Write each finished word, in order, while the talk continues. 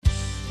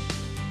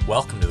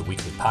Welcome to the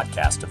weekly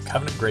podcast of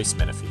Covenant Grace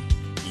Menifee.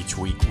 Each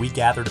week, we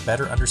gather to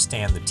better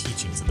understand the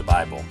teachings of the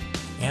Bible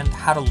and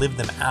how to live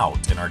them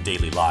out in our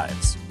daily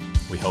lives.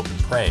 We hope and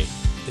pray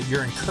that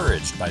you're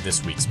encouraged by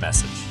this week's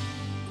message.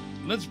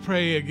 Let's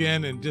pray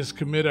again and just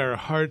commit our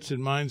hearts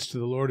and minds to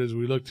the Lord as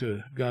we look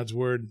to God's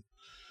Word.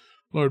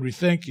 Lord, we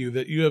thank you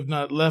that you have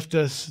not left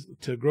us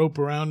to grope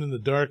around in the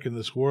dark in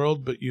this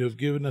world, but you have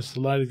given us the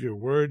light of your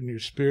Word and your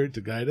Spirit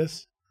to guide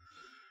us.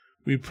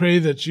 We pray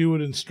that you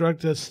would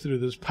instruct us through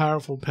this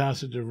powerful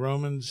passage of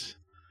Romans.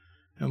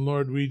 And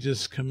Lord, we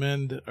just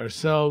commend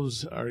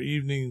ourselves, our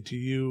evening to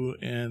you,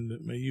 and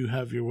may you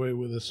have your way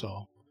with us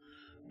all.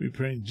 We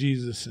pray in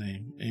Jesus'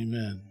 name.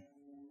 Amen.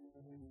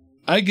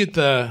 I get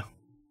the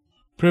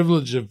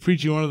privilege of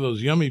preaching one of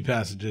those yummy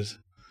passages,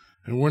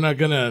 and we're not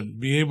going to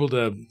be able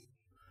to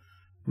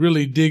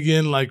really dig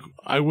in like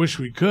I wish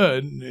we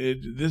could.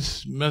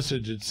 This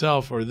message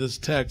itself, or this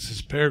text,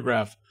 this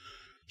paragraph,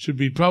 should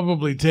be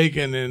probably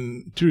taken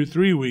in 2 or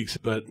 3 weeks,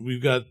 but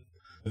we've got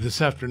this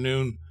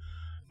afternoon.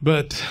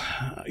 But,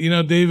 you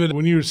know, David,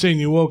 when you were saying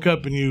you woke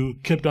up and you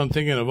kept on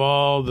thinking of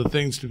all the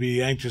things to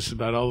be anxious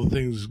about, all the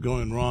things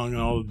going wrong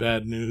and all the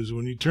bad news,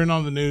 when you turn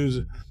on the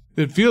news,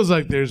 it feels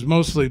like there's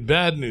mostly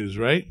bad news,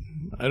 right?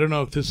 I don't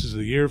know if this is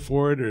the year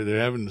for it or they're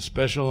having a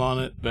special on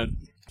it, but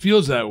it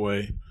feels that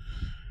way.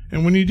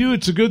 And when you do,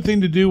 it's a good thing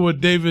to do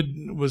what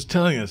David was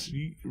telling us.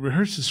 You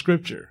rehearse the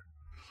scripture.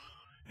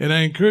 And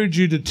I encourage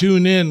you to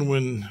tune in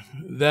when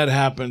that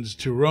happens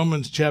to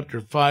Romans chapter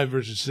 5,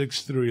 verses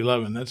 6 through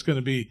 11. That's going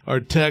to be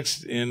our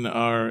text in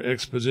our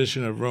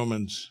exposition of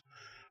Romans.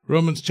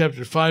 Romans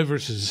chapter 5,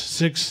 verses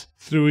 6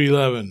 through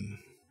 11.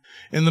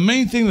 And the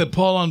main thing that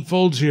Paul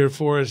unfolds here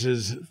for us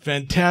is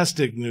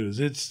fantastic news.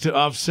 It's to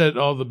offset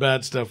all the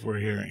bad stuff we're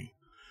hearing.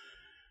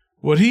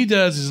 What he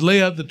does is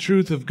lay out the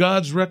truth of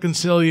God's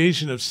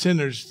reconciliation of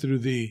sinners through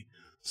the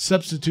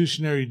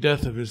substitutionary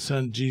death of his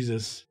son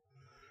Jesus.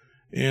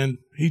 And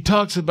he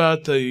talks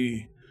about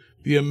the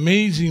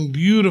amazing,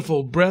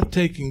 beautiful,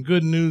 breathtaking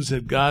good news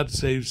that God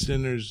saves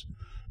sinners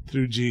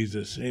through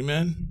Jesus.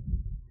 Amen?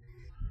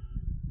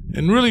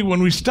 And really,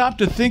 when we stop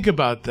to think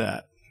about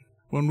that,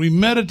 when we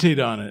meditate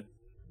on it,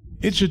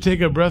 it should take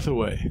our breath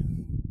away.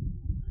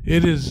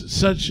 It is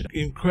such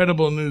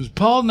incredible news.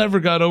 Paul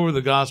never got over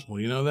the gospel.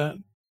 You know that?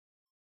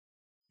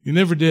 He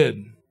never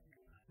did.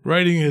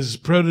 Writing his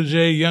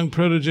young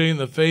protege in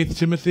the faith,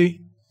 Timothy,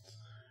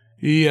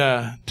 he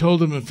told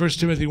him in 1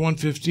 Timothy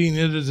 1:15,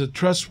 "It is a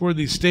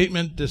trustworthy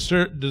statement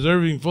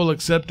deserving full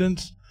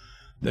acceptance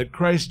that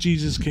Christ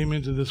Jesus came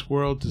into this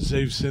world to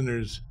save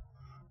sinners,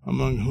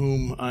 among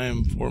whom I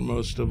am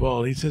foremost of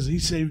all." He says he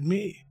saved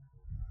me.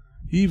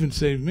 He even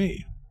saved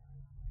me.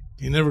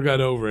 He never got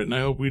over it, and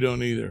I hope we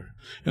don't either.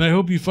 And I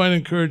hope you find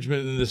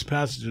encouragement in this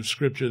passage of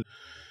Scripture.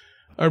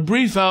 Our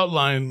brief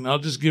outline, I'll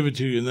just give it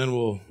to you, and then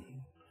we'll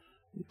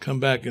come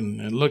back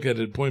and look at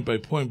it point by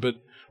point. But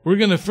we're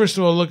going to first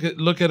of all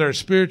look at our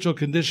spiritual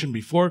condition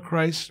before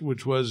Christ,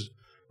 which was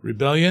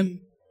rebellion.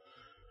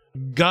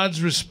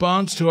 God's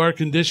response to our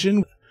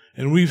condition,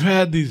 and we've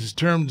had these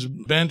terms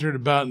bantered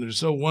about, and they're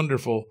so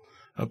wonderful.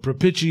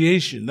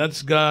 Propitiation,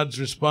 that's God's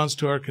response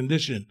to our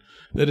condition.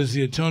 That is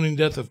the atoning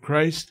death of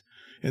Christ,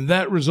 and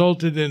that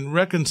resulted in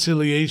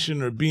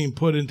reconciliation or being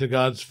put into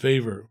God's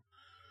favor.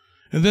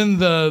 And then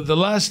the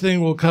last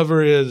thing we'll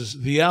cover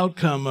is the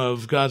outcome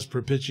of God's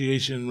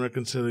propitiation and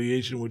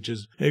reconciliation, which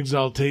is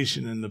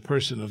exaltation in the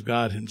person of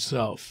God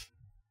himself.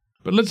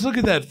 But let's look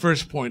at that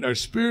first point, our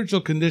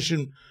spiritual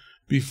condition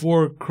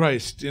before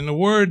Christ. In a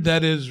word,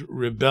 that is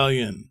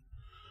rebellion.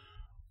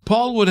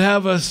 Paul would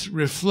have us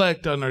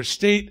reflect on our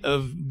state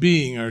of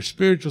being, our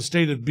spiritual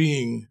state of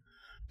being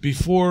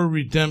before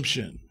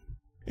redemption.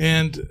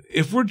 And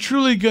if we're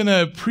truly going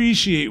to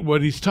appreciate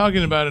what he's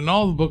talking about in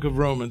all the book of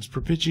Romans,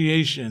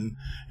 propitiation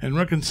and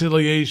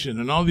reconciliation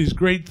and all these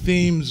great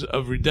themes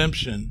of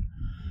redemption,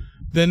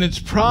 then it's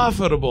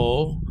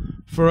profitable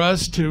for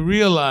us to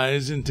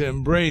realize and to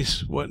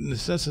embrace what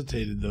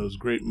necessitated those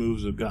great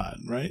moves of God,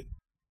 right?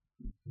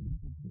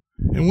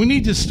 And we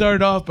need to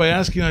start off by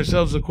asking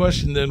ourselves the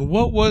question then,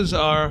 what was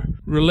our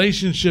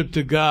relationship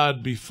to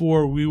God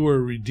before we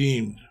were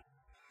redeemed?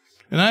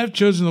 And I have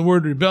chosen the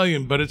word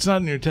rebellion, but it's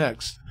not in your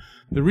text.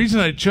 The reason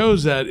I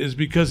chose that is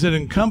because it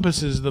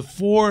encompasses the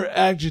 4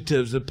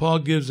 adjectives that Paul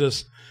gives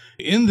us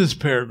in this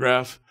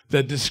paragraph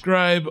that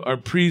describe our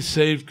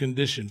pre-saved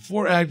condition.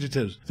 4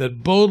 adjectives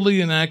that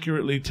boldly and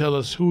accurately tell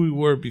us who we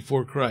were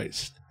before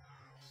Christ.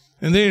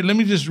 And let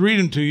me just read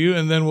them to you,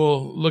 and then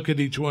we'll look at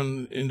each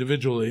one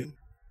individually.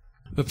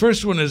 The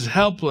first one is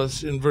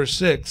helpless in verse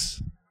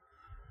 6.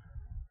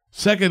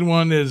 Second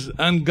one is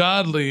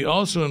ungodly,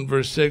 also in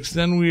verse 6.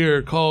 Then we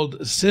are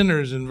called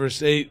sinners in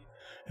verse 8.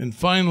 And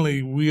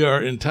finally, we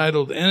are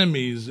entitled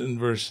enemies in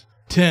verse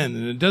 10.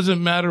 And it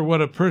doesn't matter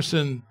what a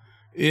person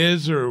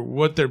is or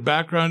what their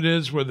background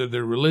is, whether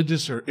they're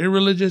religious or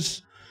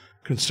irreligious,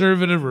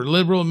 conservative or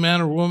liberal,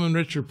 man or woman,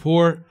 rich or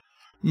poor.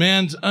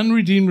 Man's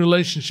unredeemed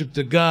relationship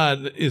to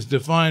God is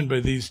defined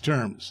by these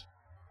terms.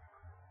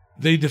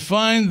 They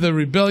define the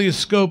rebellious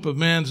scope of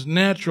man's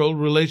natural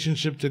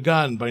relationship to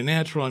God. And by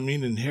natural, I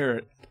mean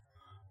inherent,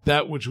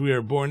 that which we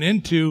are born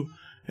into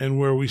and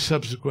where we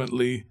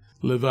subsequently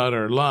live out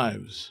our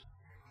lives.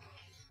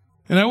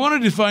 And I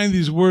want to define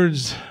these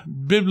words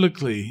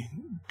biblically,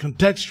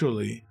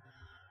 contextually,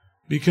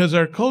 because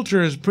our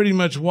culture has pretty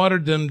much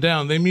watered them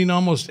down. They mean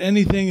almost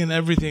anything and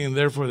everything, and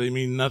therefore they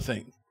mean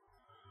nothing.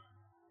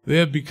 They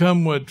have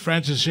become what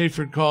Francis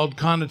Schaeffer called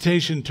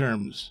connotation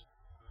terms.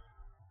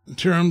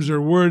 Terms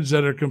or words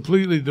that are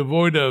completely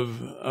devoid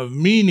of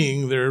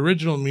meaning, their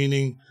original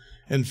meaning,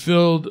 and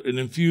filled and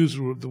infused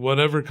with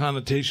whatever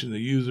connotation the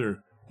user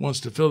wants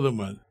to fill them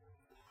with.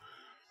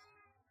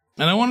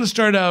 And I want to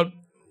start out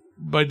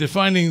by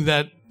defining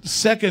that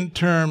second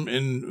term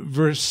in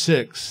verse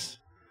 6.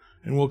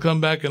 And we'll come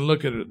back and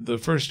look at the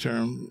first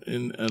term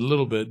in a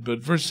little bit. But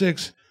verse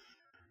 6,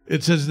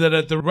 it says that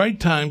at the right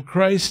time,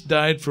 Christ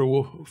died for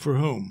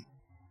whom?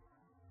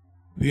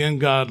 The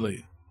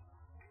ungodly.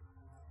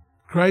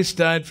 Christ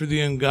died for the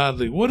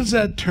ungodly. What does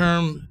that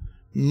term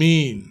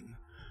mean?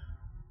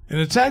 And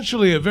it's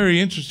actually a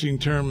very interesting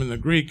term in the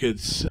Greek.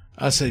 It's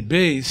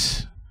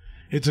asebes.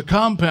 It's a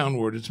compound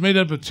word. It's made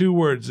up of two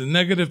words, the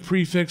negative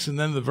prefix and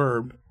then the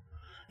verb.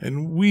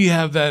 And we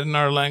have that in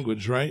our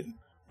language, right?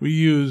 We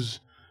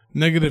use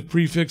negative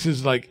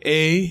prefixes like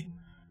a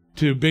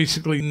to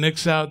basically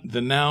nix out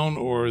the noun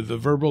or the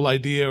verbal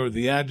idea or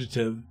the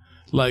adjective,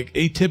 like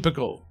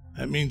atypical.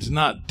 That means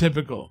not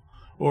typical.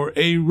 Or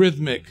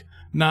arrhythmic,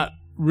 not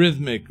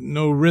rhythmic,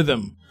 no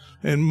rhythm.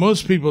 And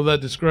most people,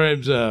 that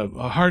describes a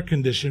heart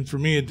condition. For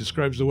me, it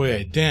describes the way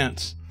I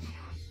dance.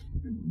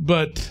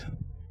 But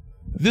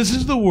this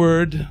is the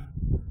word,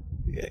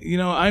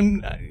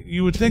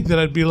 you would think that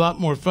I'd be a lot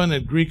more fun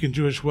at Greek and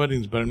Jewish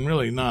weddings, but I'm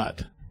really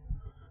not.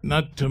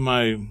 Not to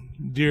my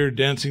dear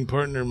dancing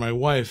partner, my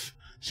wife.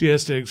 She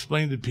has to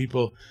explain to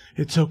people,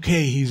 it's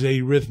okay, he's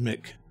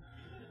arrhythmic.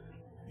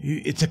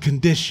 It's a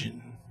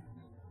condition.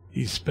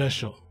 He's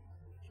special.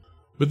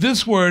 But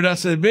this word,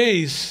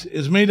 asebes,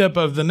 is made up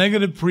of the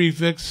negative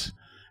prefix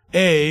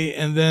a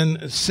and then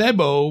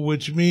sebo,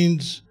 which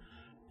means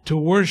to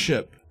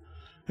worship.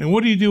 And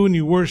what do you do when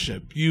you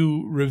worship?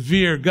 You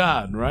revere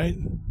God, right?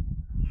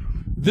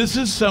 This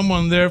is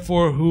someone,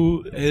 therefore,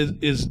 who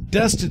is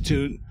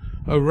destitute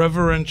of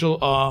reverential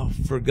awe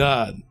for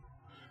God.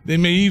 They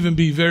may even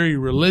be very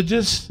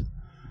religious,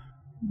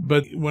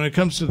 but when it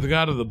comes to the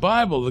God of the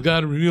Bible, the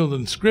God revealed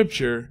in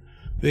Scripture,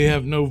 they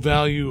have no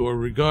value or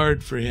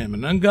regard for him.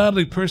 An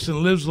ungodly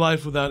person lives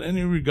life without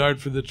any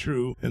regard for the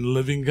true and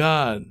living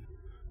God.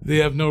 They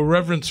have no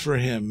reverence for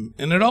him.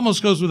 And it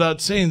almost goes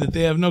without saying that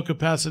they have no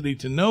capacity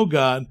to know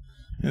God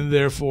and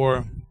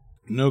therefore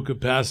no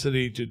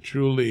capacity to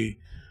truly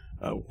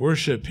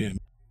worship him.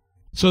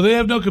 So they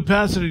have no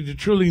capacity to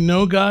truly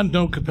know God,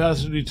 no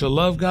capacity to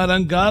love God.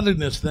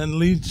 Ungodliness then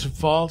leads to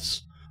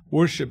false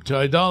worship, to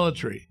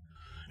idolatry.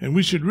 And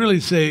we should really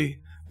say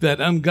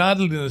that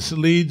ungodliness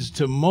leads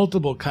to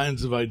multiple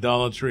kinds of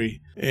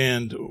idolatry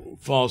and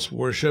false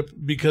worship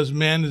because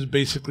man is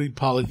basically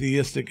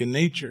polytheistic in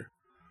nature.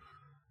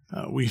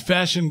 We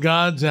fashion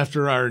gods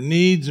after our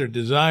needs, our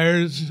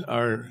desires,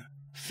 our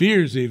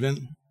fears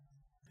even.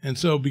 And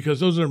so because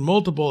those are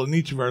multiple in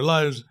each of our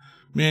lives,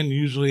 man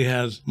usually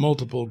has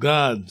multiple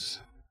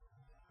gods.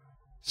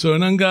 So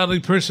an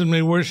ungodly person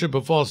may worship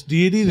a false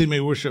deity. They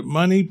may worship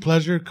money,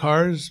 pleasure,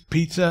 cars,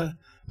 pizza,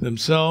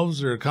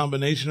 themselves, or a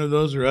combination of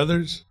those or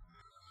others.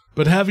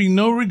 But having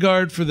no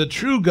regard for the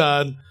true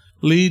God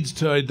leads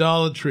to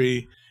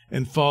idolatry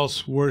and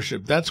false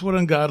worship. That's what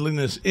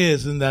ungodliness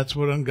is, and that's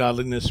what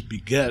ungodliness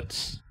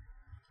begets.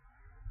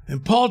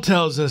 And Paul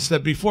tells us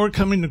that before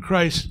coming to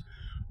Christ,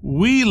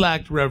 we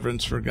lacked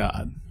reverence for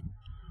God.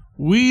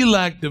 We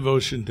lacked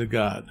devotion to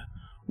God.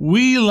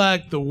 We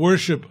lacked the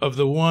worship of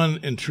the one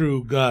and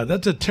true God.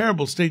 That's a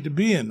terrible state to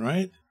be in,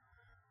 right?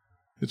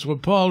 It's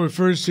what Paul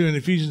refers to in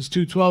Ephesians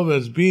 2:12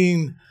 as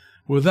being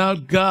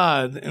without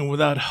God and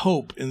without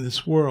hope in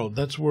this world.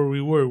 That's where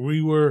we were.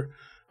 We were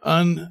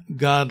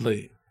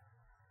ungodly.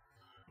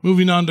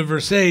 Moving on to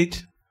verse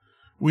 8,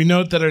 we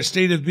note that our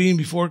state of being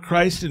before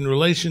Christ in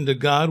relation to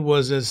God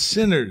was as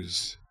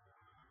sinners.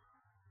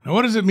 Now,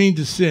 what does it mean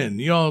to sin?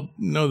 You all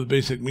know the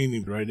basic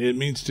meaning, right? It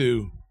means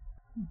to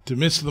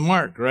miss the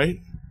mark, right?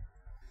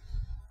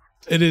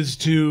 It is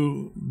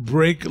to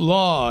break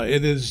law.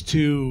 It is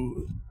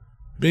to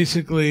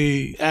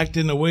basically act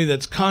in a way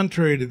that's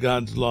contrary to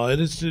God's law. It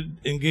is to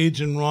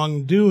engage in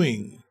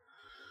wrongdoing.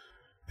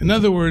 In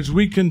other words,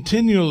 we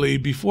continually,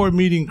 before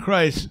meeting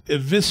Christ,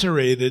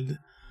 eviscerated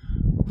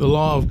the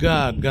law of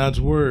God,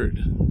 God's word.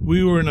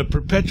 We were in a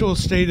perpetual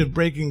state of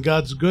breaking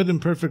God's good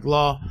and perfect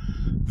law.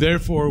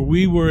 Therefore,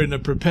 we were in a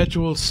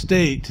perpetual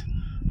state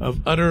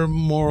of utter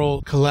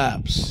moral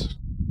collapse.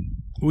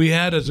 We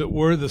had, as it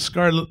were, the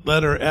scarlet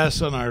letter S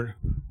on our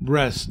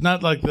breast,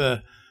 not like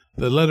the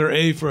letter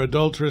A for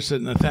adulteress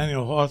that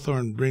Nathaniel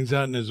Hawthorne brings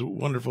out in his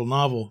wonderful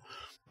novel,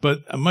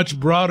 but a much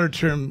broader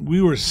term.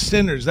 We were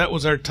sinners. That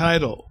was our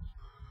title.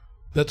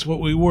 That's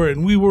what we were,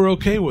 and we were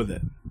okay with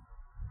it.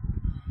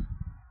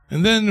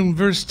 And then in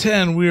verse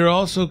 10, we are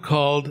also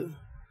called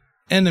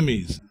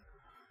enemies.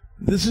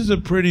 This is a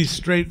pretty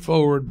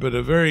straightforward but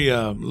a very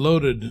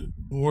loaded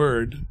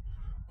word.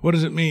 What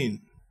does it mean?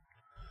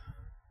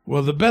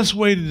 Well, the best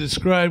way to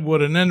describe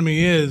what an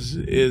enemy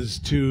is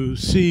to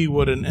see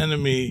what an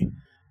enemy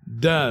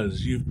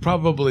does. You've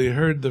probably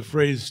heard the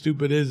phrase,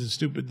 stupid is as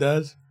stupid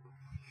does.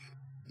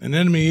 An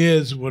enemy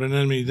is what an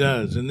enemy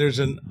does. And there's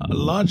a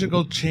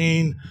logical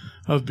chain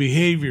of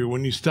behavior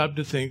when you stop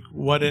to think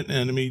what an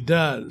enemy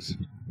does.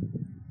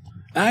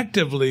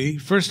 Actively,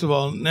 first of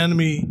all, an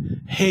enemy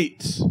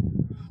hates.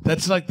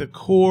 That's like the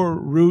core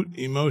root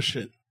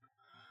emotion.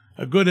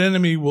 A good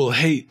enemy will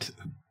hate.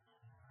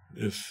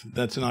 If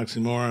that's an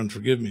oxymoron,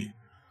 forgive me.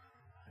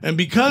 And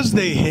because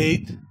they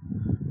hate,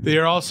 they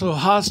are also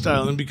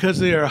hostile. And because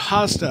they are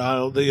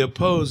hostile, they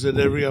oppose at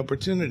every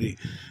opportunity.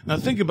 Now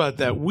think about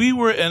that. We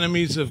were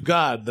enemies of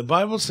God. The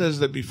Bible says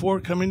that before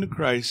coming to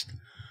Christ,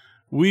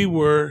 we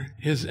were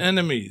his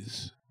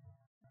enemies.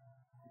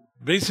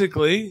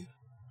 Basically,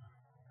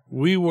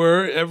 we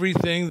were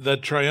everything, the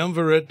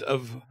triumvirate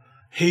of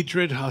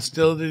hatred,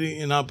 hostility,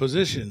 and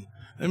opposition.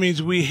 That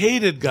means we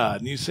hated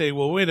God. And you say,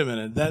 well, wait a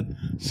minute, that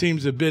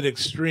seems a bit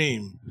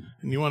extreme.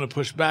 And you want to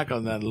push back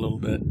on that a little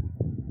bit.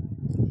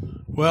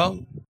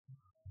 Well,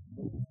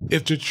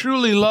 if to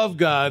truly love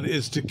God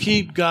is to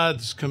keep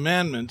God's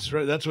commandments,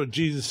 right? That's what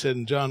Jesus said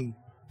in John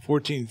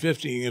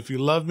 14:15. If you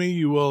love me,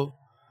 you will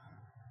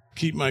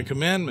keep my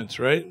commandments,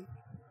 right?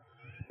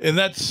 And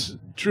that's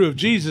true of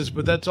Jesus,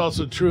 but that's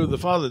also true of the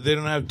Father. They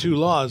don't have two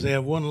laws. They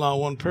have one law,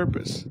 one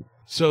purpose.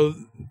 So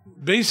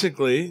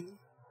basically,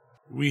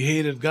 we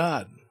hated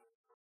God.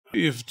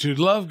 If to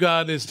love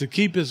God is to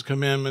keep his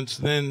commandments,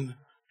 then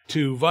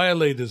to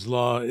violate his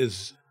law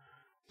is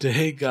to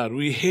hate God.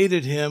 We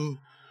hated him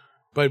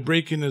by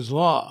breaking his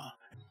law.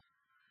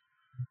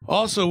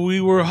 Also, we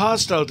were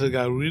hostile to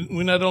God.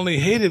 We not only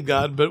hated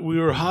God, but we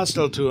were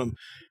hostile to him.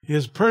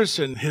 His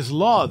person, his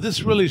law.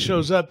 This really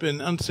shows up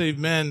in unsaved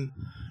men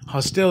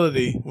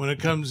hostility when it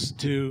comes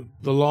to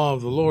the law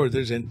of the Lord.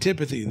 There's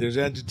antipathy. There's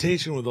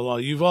agitation with the law.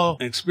 You've all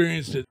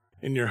experienced it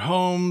in your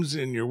homes,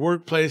 in your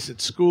workplace,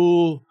 at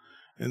school,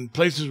 and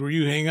places where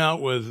you hang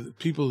out with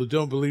people who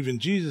don't believe in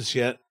Jesus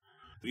yet.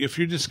 If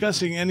you're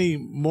discussing any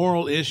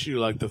moral issue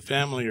like the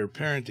family or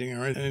parenting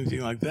or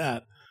anything like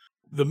that,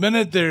 the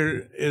minute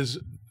there is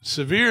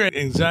severe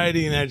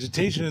anxiety and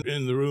agitation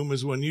in the room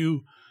is when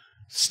you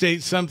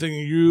state something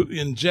you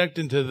inject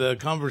into the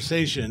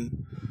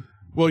conversation.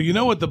 Well, you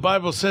know what the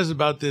Bible says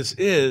about this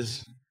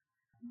is,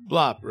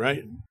 blop,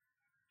 right?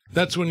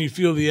 That's when you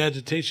feel the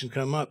agitation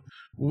come up.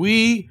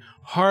 We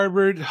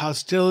harbored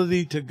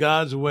hostility to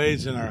God's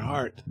ways in our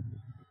heart.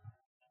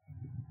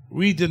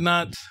 We did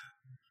not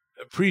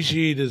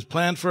appreciate his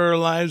plan for our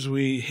lives.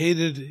 We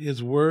hated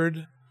his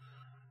word.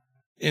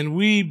 And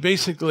we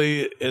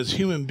basically, as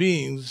human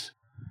beings,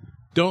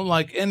 don't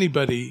like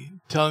anybody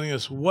telling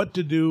us what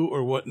to do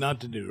or what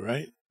not to do,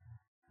 right?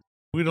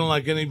 We don't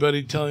like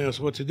anybody telling us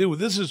what to do.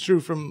 This is true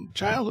from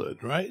childhood,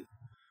 right?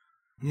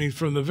 I mean,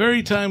 from the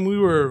very time we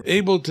were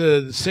able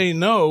to say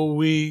no,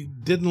 we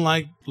didn't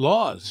like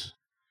laws.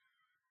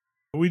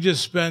 We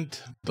just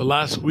spent the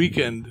last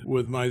weekend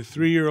with my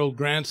 3-year-old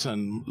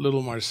grandson,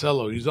 little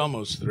Marcelo. He's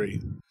almost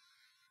 3.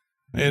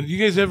 And you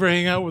guys ever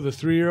hang out with a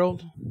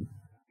 3-year-old?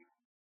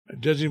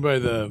 Judging by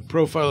the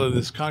profile of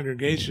this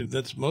congregation,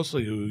 that's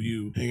mostly who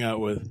you hang out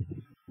with.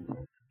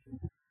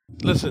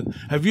 Listen,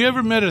 have you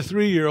ever met a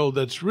 3-year-old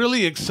that's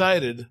really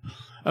excited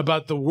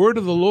about the word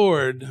of the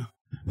Lord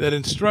that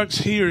instructs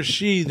he or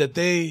she that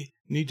they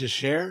need to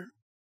share?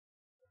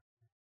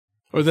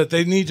 Or that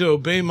they need to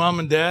obey mom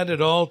and dad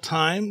at all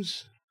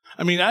times?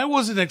 I mean, I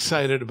wasn't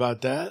excited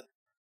about that.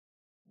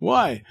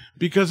 Why?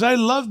 Because I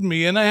loved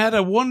me and I had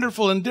a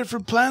wonderful and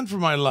different plan for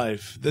my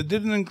life that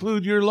didn't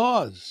include your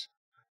laws,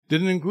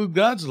 didn't include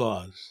God's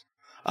laws.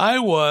 I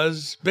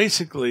was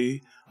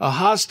basically a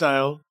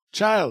hostile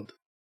child.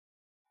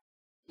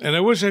 And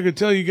I wish I could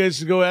tell you guys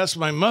to go ask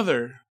my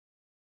mother,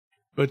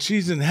 but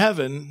she's in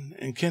heaven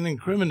and can't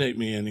incriminate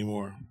me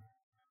anymore.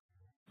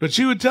 But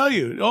she would tell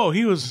you, oh,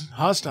 he was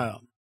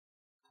hostile.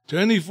 To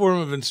any form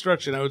of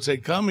instruction, I would say,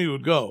 come, he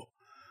would go.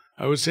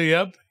 I would say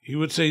up, he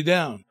would say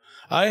down.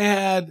 I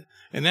had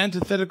an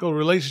antithetical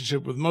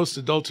relationship with most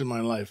adults in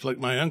my life, like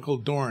my Uncle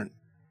Dorn.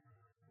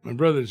 My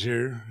brother's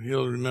here.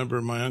 He'll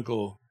remember my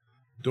Uncle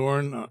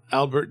Dorn,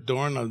 Albert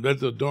Dorn,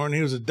 Alberto Dorn.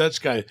 He was a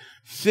Dutch guy,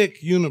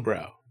 thick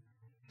unibrow,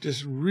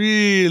 just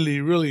really,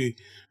 really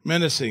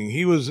menacing.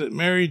 He was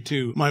married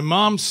to my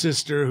mom's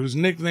sister, whose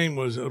nickname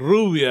was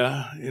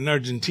Rubia in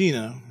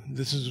Argentina.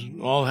 This is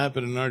all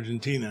happened in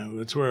Argentina.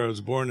 That's where I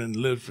was born and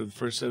lived for the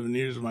first 7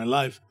 years of my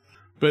life.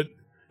 But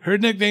her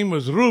nickname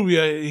was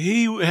Rubia.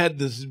 He had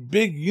this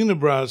big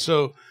unibrow,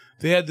 so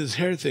they had this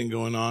hair thing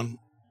going on.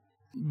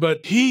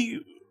 But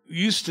he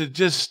used to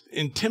just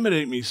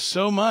intimidate me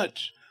so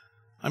much.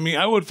 I mean,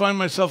 I would find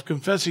myself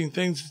confessing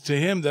things to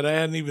him that I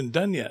hadn't even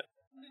done yet.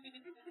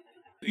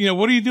 You know,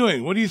 what are you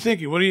doing? What are you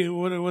thinking? What are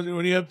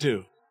you up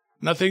to?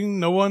 Nothing?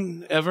 No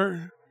one?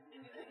 Ever?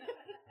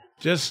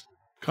 Just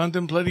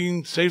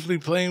contemplating safely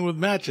playing with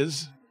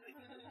matches.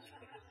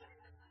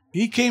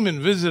 He came and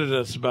visited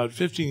us about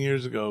 15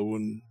 years ago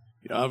when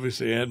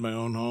obviously I had my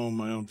own home,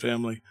 my own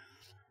family.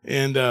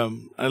 And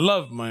I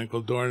loved my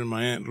Uncle Dorn and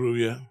my Aunt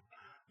Ruvia.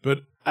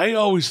 But I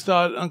always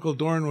thought Uncle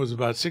Dorn was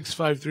about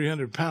 6'5",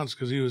 300 pounds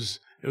because it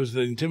was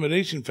the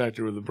intimidation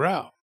factor with the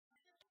brow.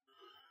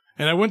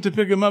 And I went to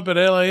pick him up at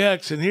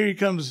LAX, and here he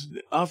comes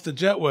off the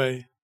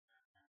jetway.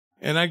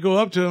 And I go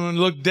up to him and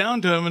look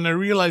down to him, and I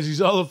realize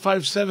he's all of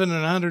 5'7" and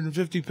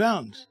 150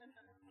 pounds.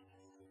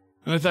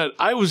 And I thought,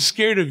 I was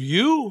scared of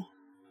you?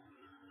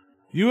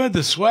 You had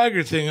the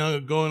swagger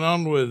thing going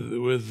on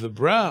with the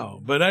brow.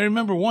 But I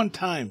remember one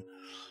time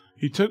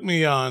he took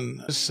me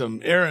on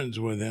some errands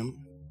with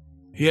him.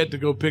 He had to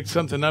go pick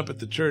something up at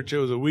the church. It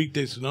was a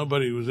weekday, so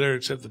nobody was there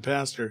except the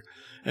pastor.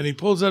 And he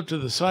pulls up to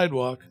the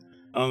sidewalk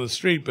on the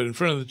street, but in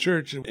front of the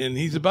church. And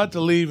he's about to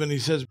leave, and he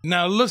says,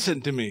 now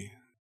listen to me.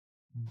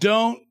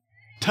 Don't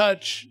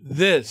touch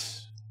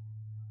this.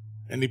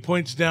 And he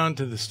points down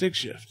to the stick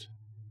shift.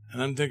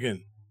 And I'm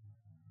thinking,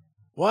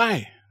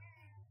 why?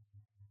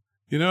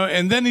 You know,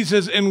 and then he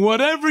says, and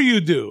whatever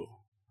you do,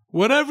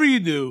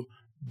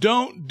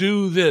 don't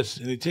do this.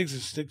 And he takes a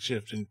stick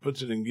shift and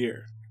puts it in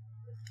gear.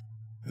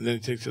 And then he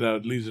takes it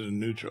out, leaves it in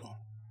neutral.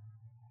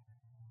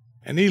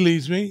 And he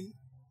leaves me.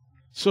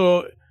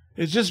 So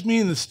it's just me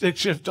and the stick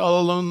shift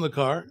all alone in the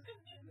car.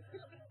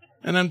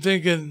 And I'm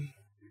thinking,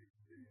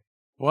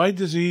 why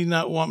does he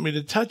not want me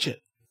to touch it?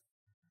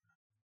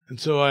 And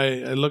so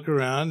I look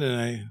around and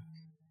I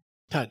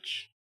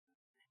touch.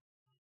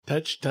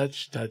 Touch,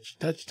 touch, touch,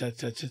 touch, touch,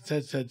 touch,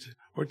 touch, touch,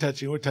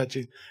 touch. We're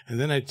touching. And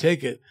then I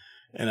take it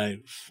and I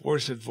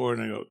force it forward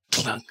and I go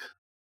clunk.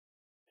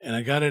 And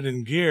I got it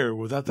in gear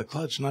without the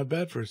clutch. Not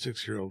bad for a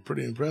 6-year-old.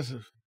 Pretty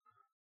impressive.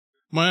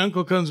 My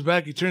uncle comes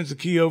back. He turns the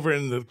key over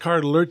and the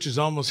car lurches,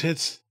 almost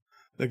hits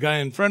the guy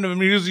in front of him.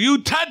 He goes,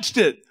 you touched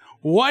it.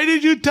 Why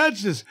did you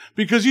touch this?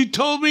 Because you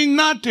told me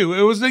not to.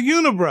 It was the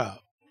unibrow.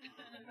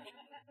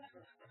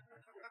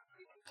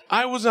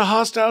 I was a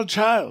hostile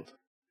child.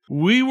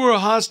 We were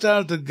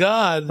hostile to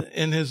God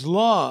and his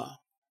law.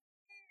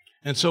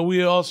 And so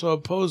we also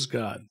oppose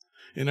God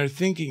in our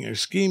thinking, our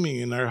scheming,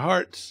 in our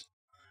hearts,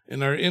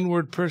 in our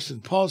inward person.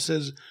 Paul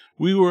says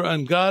we were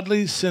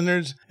ungodly,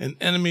 sinners, and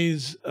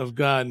enemies of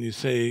God. And you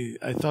say,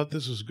 I thought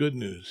this was good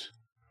news.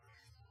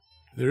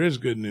 There is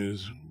good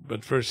news,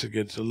 but first it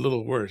gets a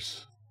little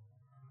worse.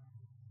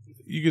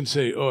 You can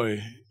say,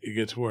 oi, it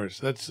gets worse.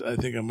 That's, I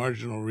think, a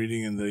marginal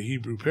reading in the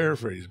Hebrew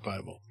Paraphrase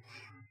Bible.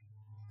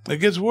 It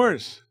gets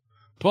worse.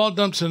 Paul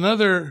dumps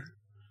another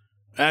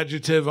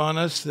adjective on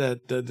us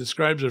that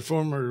describes our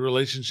former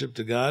relationship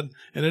to God,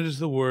 and it is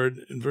the word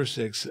in verse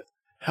 6,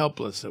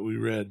 helpless, that we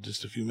read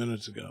just a few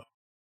minutes ago.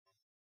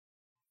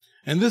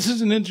 And this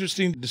is an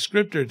interesting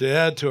descriptor to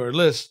add to our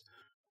list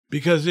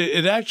because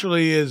it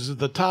actually is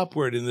the top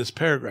word in this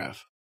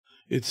paragraph.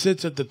 It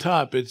sits at the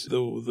top. It's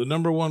the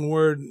number one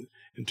word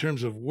in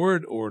terms of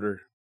word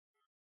order,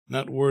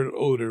 not word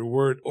odor,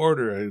 word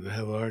order. I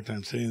have a hard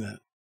time saying that.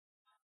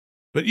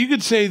 But you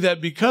could say that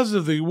because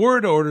of the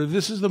word order,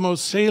 this is the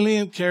most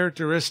salient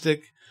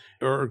characteristic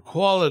or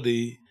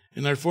quality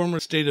in our former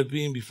state of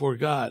being before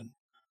God.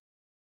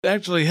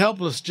 Actually,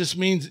 helpless just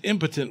means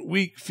impotent,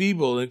 weak,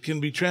 feeble. It can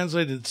be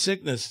translated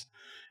sickness.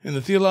 In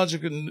the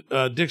Theological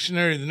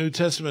Dictionary of the New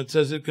Testament, it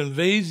says it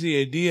conveys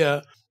the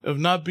idea of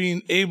not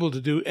being able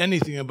to do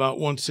anything about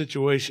one's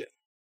situation.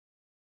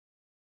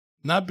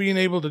 Not being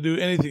able to do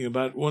anything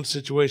about one's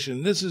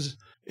situation. This is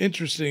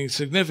interesting,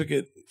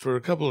 significant for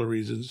a couple of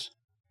reasons.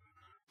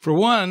 For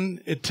one,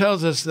 it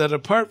tells us that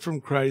apart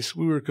from Christ,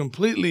 we were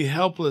completely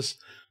helpless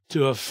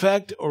to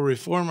affect or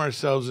reform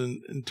ourselves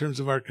in terms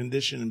of our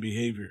condition and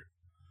behavior.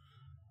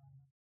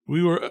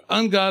 We were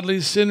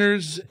ungodly,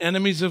 sinners,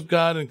 enemies of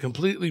God, and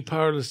completely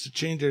powerless to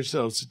change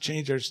ourselves, to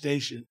change our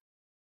station.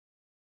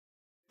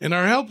 And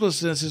our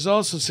helplessness is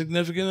also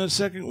significant in a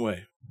second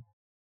way.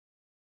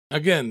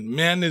 Again,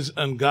 man is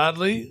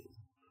ungodly,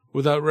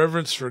 without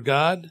reverence for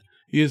God.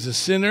 He is a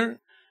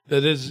sinner.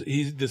 That is,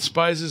 he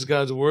despises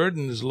God's word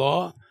and his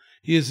law.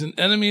 He is an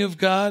enemy of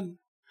God,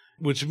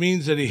 which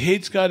means that he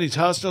hates God, he's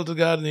hostile to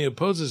God, and he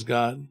opposes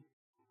God.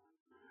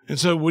 And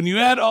so when you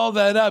add all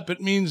that up,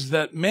 it means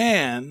that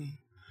man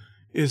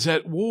is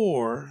at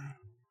war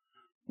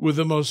with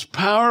the most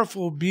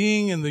powerful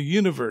being in the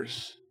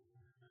universe.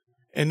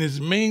 And his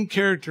main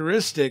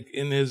characteristic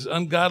in his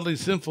ungodly,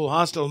 sinful,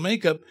 hostile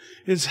makeup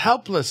is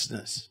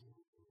helplessness,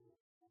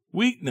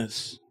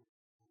 weakness.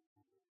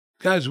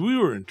 Guys, we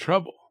were in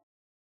trouble.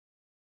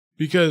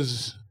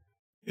 Because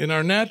in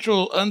our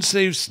natural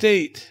unsaved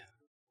state,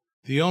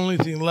 the only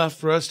thing left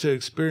for us to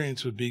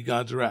experience would be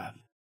God's wrath.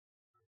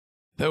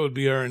 That would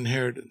be our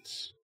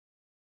inheritance.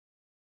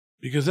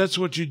 Because that's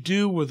what you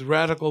do with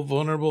radical,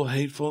 vulnerable,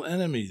 hateful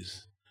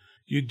enemies.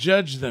 You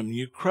judge them,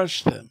 you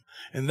crush them.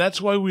 And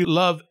that's why we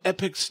love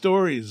epic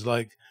stories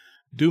like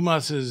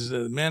Dumas's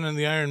Man in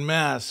the Iron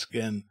Mask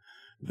and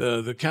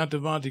the Count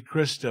of Monte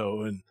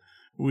Cristo. And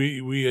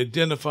we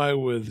identify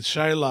with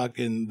Shylock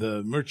in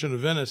The Merchant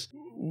of Venice.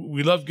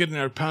 We love getting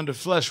our pound of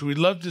flesh. We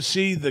love to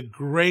see the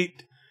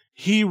great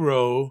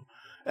hero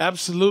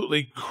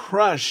absolutely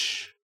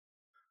crush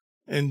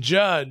and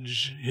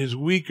judge his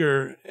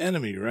weaker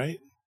enemy, right?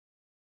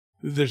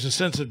 There's a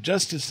sense of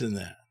justice in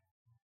that.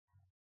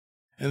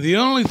 And the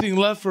only thing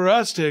left for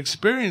us to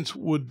experience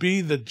would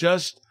be the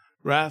just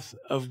wrath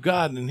of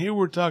God. And here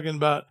we're talking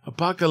about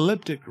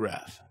apocalyptic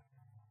wrath.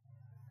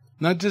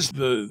 Not just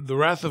the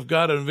wrath of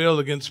God unveiled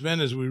against men,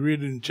 as we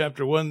read in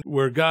chapter 1,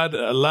 where God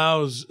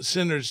allows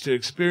sinners to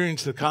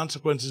experience the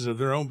consequences of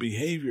their own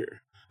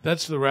behavior.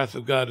 That's the wrath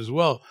of God as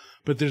well.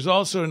 But there's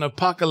also an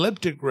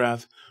apocalyptic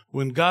wrath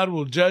when God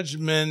will judge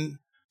men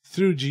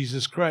through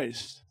Jesus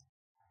Christ,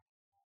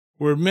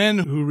 where men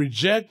who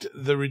reject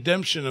the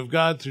redemption of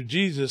God through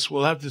Jesus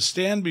will have to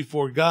stand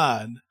before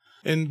God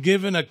and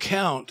give an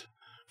account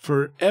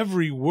for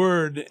every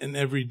word and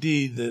every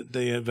deed that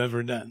they have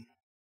ever done.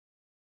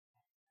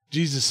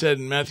 Jesus said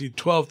in Matthew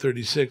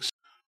 12:36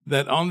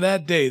 that on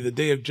that day, the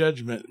day of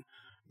judgment,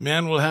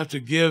 man will have to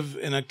give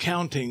an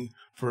accounting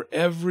for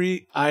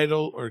every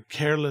idle or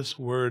careless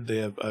word they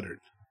have uttered.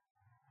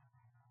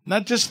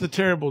 Not just the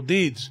terrible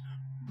deeds,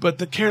 but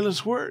the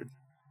careless word.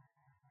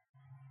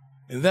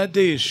 And that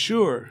day is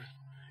sure,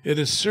 it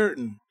is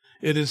certain,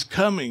 it is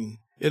coming,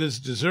 it is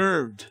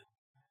deserved.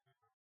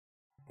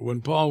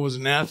 When Paul was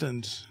in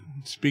Athens,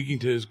 speaking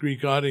to his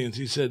Greek audience,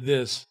 he said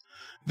this,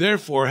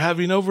 "Therefore,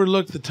 having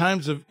overlooked the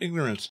times of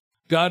ignorance,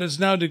 God is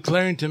now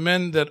declaring to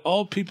men that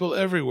all people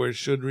everywhere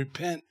should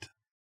repent."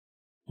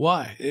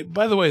 Why?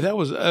 By the way, that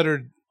was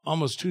uttered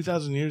almost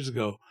 2,000 years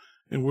ago,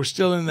 and we're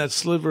still in that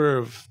sliver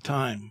of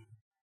time.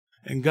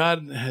 And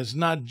God has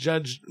not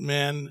judged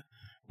man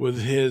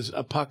with his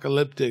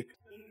apocalyptic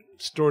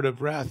stored up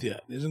wrath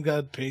yet. Isn't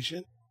God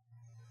patient?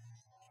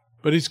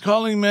 But he's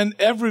calling men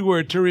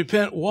everywhere to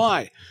repent.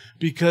 Why?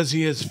 Because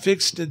he has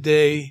fixed a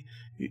day,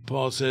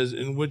 Paul says,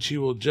 in which he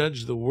will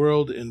judge the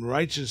world in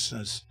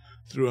righteousness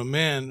through a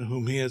man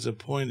whom he has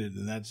appointed,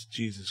 and that's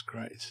Jesus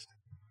Christ.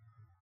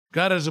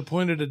 God has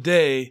appointed a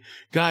day,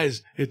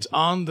 guys, it's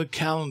on the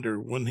calendar,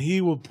 when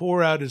he will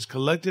pour out his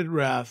collected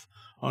wrath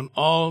on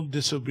all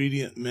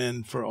disobedient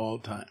men for all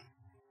time.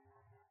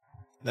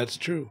 That's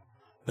true.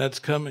 That's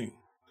coming.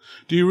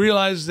 Do you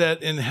realize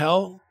that in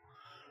hell,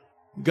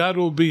 God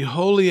will be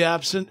wholly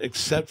absent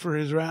except for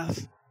his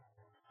wrath?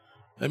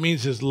 That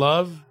means his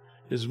love,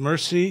 his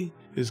mercy,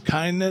 his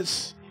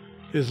kindness,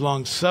 his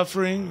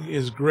long-suffering,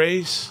 his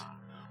grace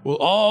will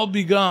all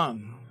be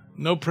gone.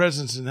 No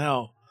presence in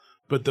hell.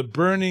 But the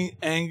burning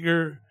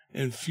anger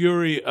and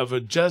fury of a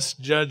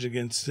just judge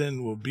against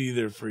sin will be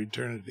there for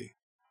eternity.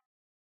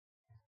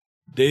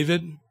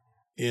 David,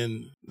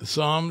 in the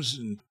Psalms,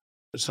 in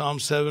Psalm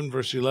 7,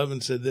 verse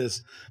 11, said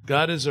this,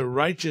 God is a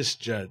righteous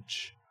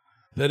judge.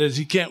 That is,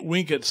 he can't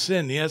wink at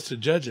sin, he has to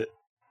judge it.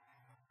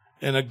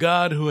 And a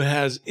God who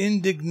has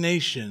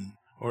indignation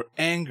or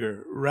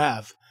anger,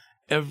 wrath,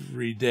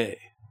 every day.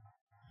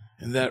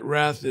 And that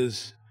wrath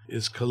is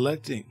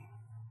collecting.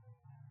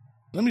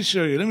 Let me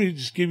show you. Let me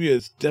just give you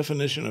a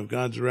definition of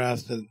God's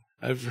wrath that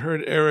I've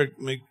heard Eric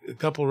make a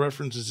couple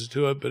references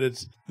to it, but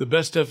it's the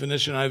best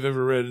definition I've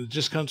ever read. It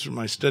just comes from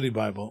my study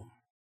Bible.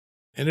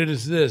 And it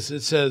is this.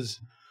 It says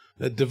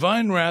that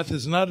divine wrath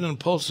is not an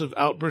impulsive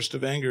outburst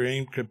of anger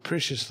aimed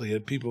capriciously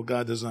at people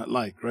God does not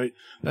like, right?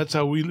 That's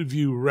how we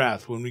view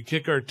wrath. When we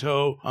kick our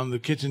toe on the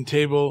kitchen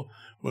table,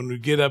 when we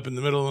get up in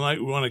the middle of the night,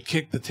 we want to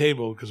kick the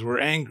table because we're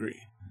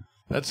angry.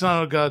 That's not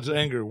how God's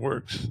anger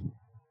works.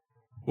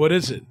 What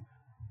is it?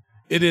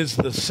 It is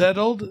the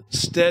settled,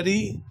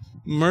 steady,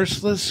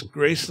 merciless,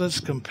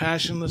 graceless,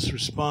 compassionless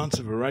response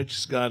of a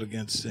righteous God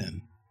against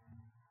sin.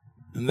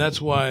 And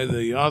that's why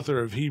the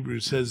author of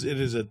Hebrews says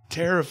it is a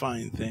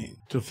terrifying thing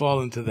to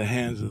fall into the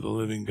hands of the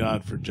living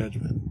God for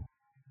judgment.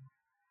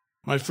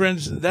 My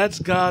friends, that's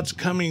God's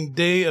coming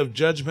day of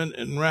judgment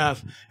and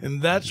wrath,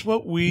 and that's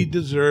what we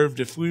deserved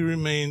if we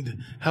remained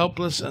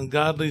helpless,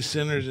 ungodly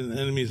sinners and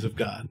enemies of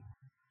God.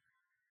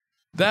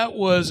 That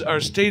was our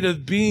state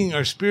of being,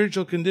 our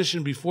spiritual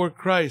condition before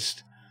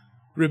Christ,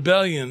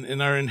 rebellion,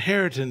 and our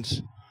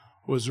inheritance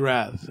was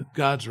wrath,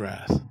 God's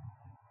wrath.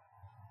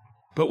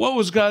 But what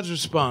was God's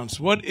response?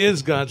 What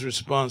is God's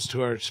response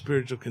to our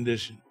spiritual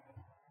condition?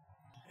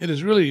 It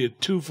is really a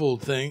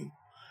twofold thing.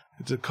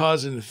 It's a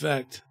cause and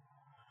effect.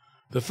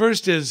 The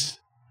first is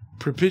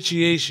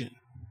propitiation,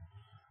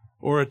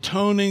 or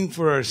atoning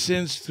for our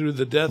sins through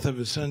the death of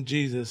his son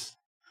Jesus,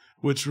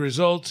 which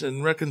results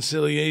in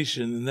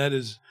reconciliation, and that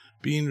is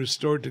being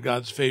restored to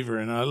God's favor.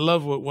 And I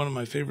love what one of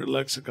my favorite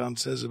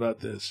lexicons says about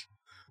this,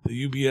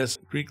 the UBS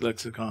Greek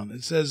lexicon.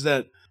 It says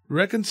that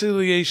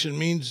reconciliation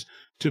means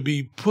to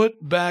be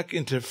put back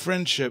into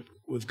friendship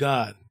with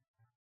God.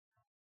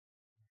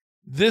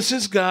 This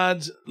is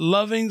God's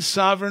loving,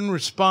 sovereign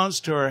response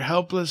to our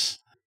helpless,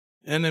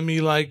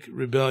 enemy-like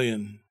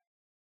rebellion.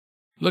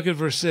 Look at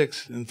verse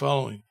 6 and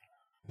following.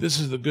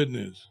 This is the good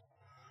news.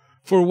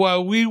 For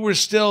while we were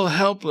still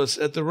helpless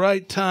at the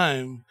right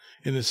time,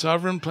 in his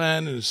sovereign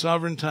plan, in his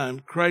sovereign time,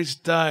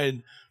 Christ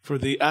died for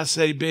the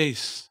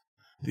asebes,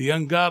 the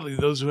ungodly,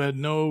 those who had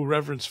no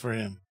reverence for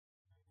him.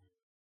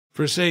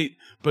 Verse 8,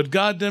 but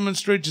God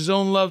demonstrates his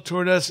own love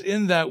toward us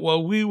in that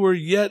while we were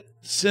yet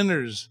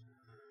sinners,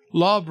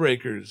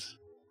 lawbreakers,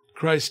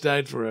 Christ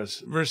died for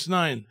us. Verse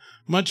 9,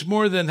 much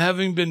more than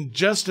having been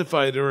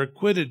justified or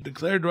acquitted,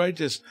 declared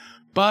righteous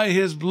by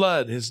his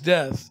blood, his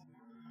death,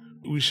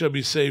 we shall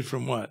be saved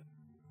from what?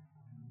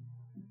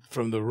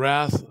 From the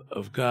wrath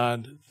of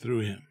God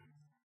through him.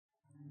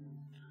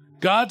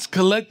 God's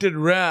collected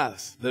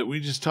wrath that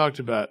we just talked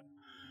about,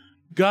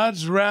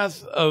 God's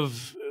wrath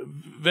of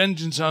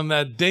vengeance on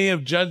that day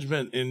of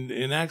judgment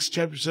in Acts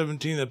chapter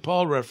 17 that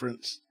Paul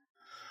referenced,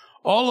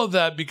 all of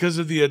that because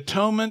of the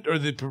atonement or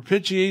the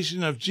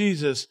propitiation of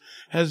Jesus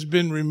has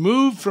been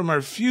removed from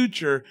our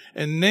future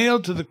and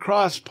nailed to the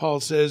cross, Paul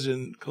says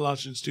in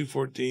Colossians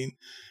 2:14,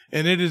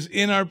 and it is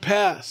in our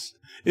past.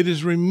 It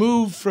is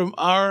removed from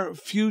our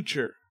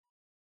future.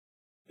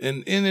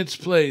 And in its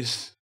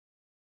place,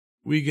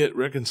 we get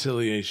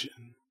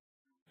reconciliation,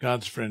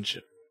 God's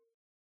friendship.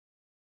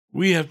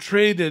 We have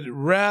traded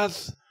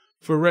wrath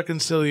for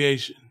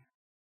reconciliation.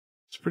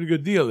 It's a pretty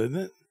good deal, isn't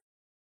it?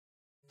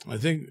 I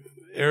think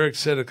Eric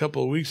said a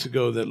couple of weeks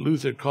ago that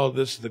Luther called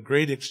this the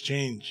Great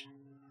Exchange.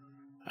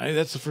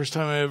 That's the first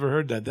time I ever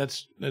heard that.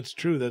 That's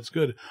true. That's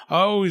good. I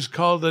always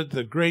called it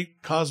the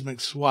Great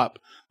Cosmic Swap.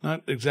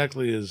 Not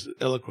exactly as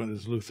eloquent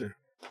as Luther,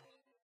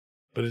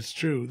 but it's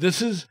true.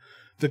 This is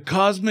the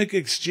cosmic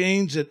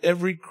exchange that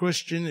every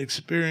Christian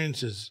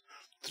experiences.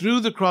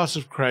 Through the cross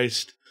of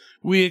Christ,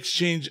 we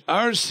exchange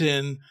our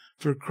sin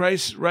for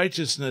Christ's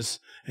righteousness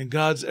and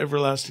God's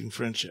everlasting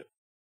friendship.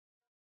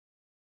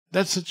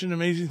 That's such an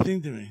amazing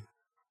thing to me.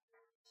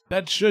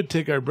 That should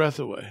take our breath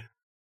away.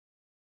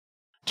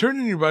 Turn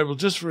in your Bible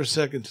just for a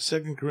second to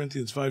 2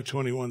 Corinthians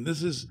 5:21.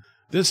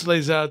 This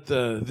lays out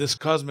this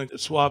cosmic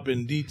swap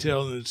in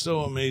detail, and it's so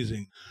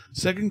amazing.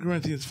 2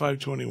 Corinthians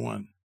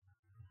 5:21.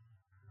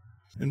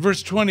 In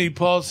verse 20,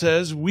 Paul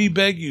says, we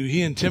beg you,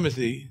 he and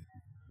Timothy,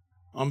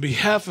 on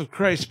behalf of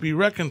Christ, be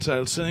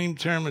reconciled, same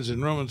term as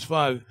in Romans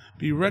 5,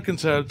 be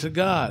reconciled to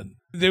God.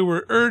 They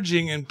were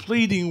urging and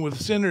pleading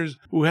with sinners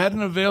who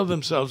hadn't availed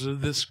themselves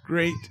of this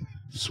great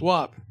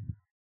swap,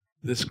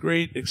 this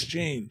great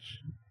exchange.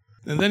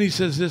 And then he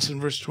says this in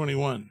verse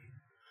 21.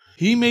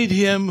 He made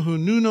him who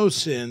knew no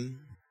sin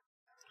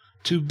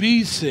to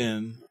be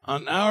sin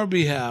on our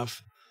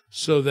behalf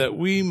so that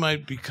we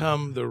might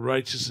become the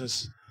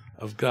righteousness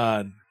of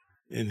God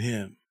in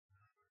him.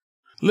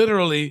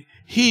 Literally,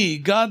 he,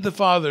 God the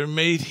Father,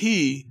 made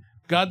he,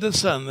 God the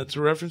Son, that's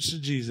a reference to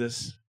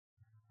Jesus,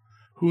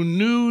 who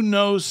knew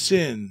no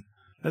sin.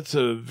 That's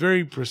a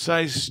very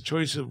precise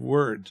choice of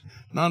words.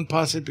 Non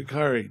posse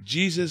peccare.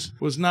 Jesus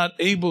was not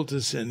able to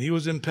sin. He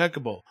was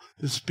impeccable.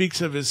 This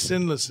speaks of his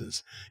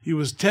sinlessness. He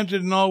was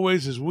tempted in all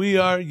ways as we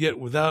are, yet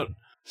without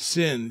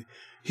sin.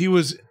 He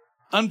was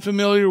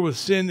unfamiliar with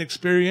sin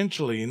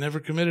experientially. He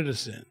never committed a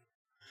sin.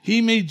 He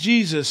made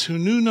Jesus, who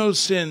knew no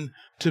sin,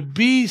 to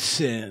be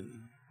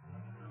sin.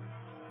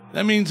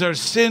 That means our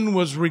sin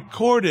was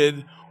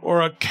recorded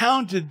or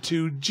accounted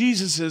to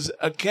Jesus'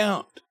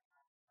 account.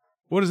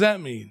 What does that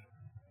mean?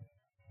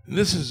 And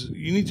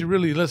you need to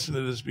really listen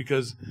to this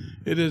because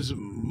it is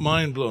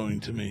mind-blowing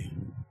to me.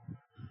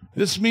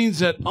 This means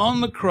that on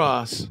the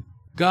cross,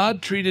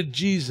 God treated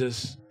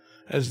Jesus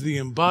as the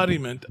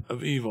embodiment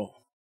of evil.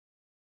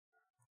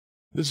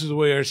 This is the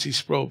way R.C.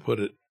 Sproul put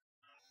it.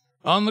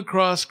 On the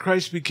cross,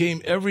 Christ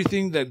became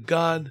everything that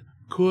God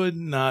could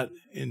not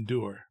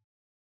endure.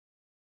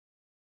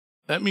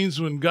 That means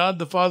when God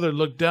the Father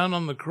looked down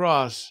on the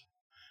cross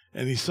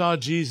and he saw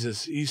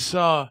Jesus, he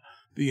saw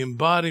the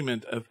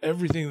embodiment of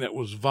everything that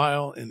was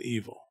vile and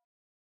evil.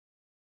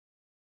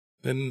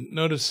 Then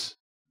notice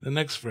the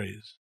next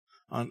phrase,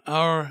 on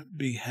our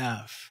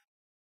behalf.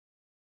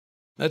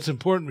 That's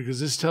important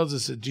because this tells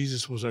us that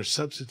Jesus was our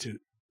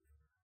substitute.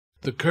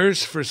 The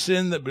curse for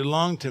sin that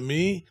belonged to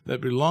me, that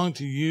belonged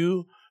to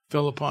you,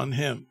 fell upon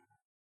him.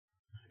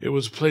 It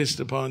was placed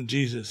upon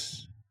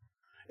Jesus,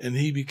 and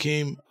he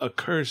became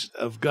accursed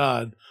of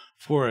God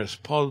for us.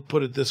 Paul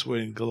put it this way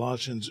in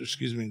Galatians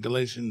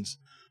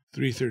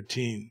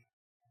 3:13.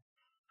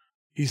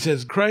 He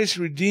says, Christ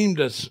redeemed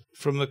us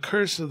from the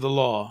curse of the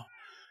law,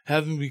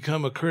 having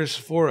become a curse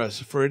for us,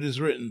 for it is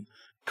written,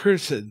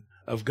 cursed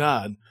of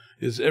God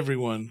is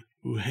everyone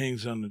who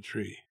hangs on the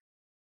tree.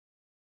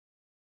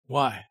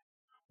 Why?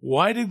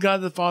 Why did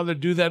God the Father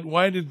do that?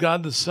 Why did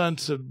God the Son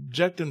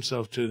subject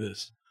himself to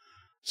this?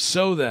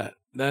 So that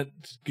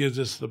gives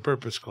us the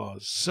purpose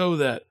clause, so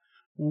that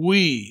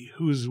we,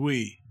 who's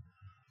we?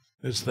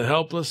 It's the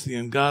helpless, the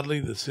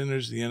ungodly, the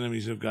sinners, the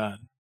enemies of God.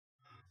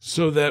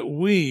 So that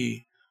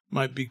we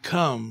might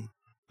become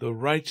the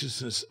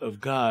righteousness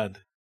of God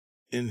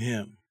in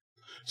him.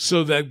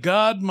 So that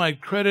God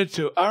might credit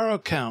to our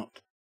account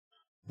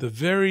the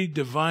very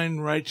divine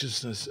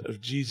righteousness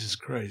of Jesus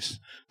Christ.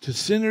 To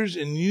sinners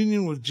in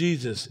union with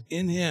Jesus,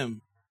 in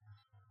him,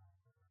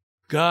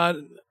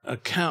 God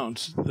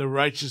accounts the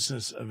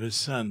righteousness of his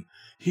Son.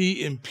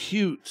 He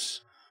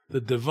imputes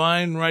the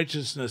divine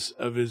righteousness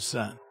of his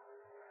Son.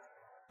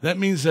 That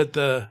means that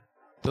the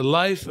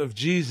life of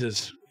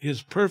Jesus,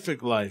 his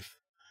perfect life,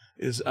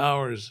 is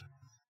ours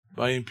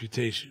by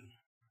imputation.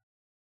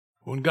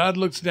 When God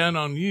looks down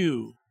on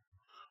you,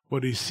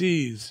 what he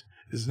sees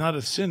is not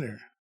a sinner.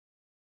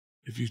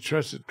 If you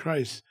trusted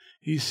Christ,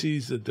 he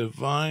sees the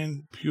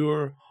divine,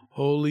 pure,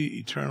 holy,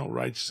 eternal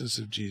righteousness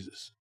of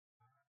Jesus.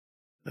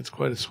 That's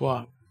quite a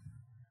swap.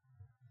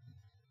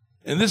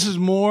 And this is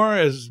more,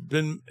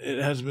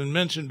 it has been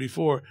mentioned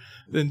before,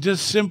 than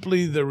just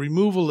simply the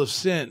removal of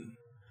sin.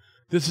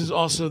 This is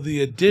also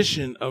the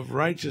addition of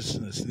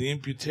righteousness, the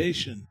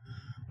imputation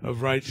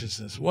of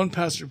righteousness. One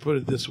pastor put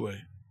it this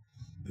way.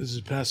 This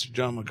is Pastor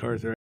John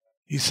MacArthur.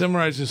 He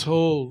summarized this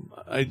whole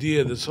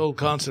idea, this whole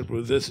concept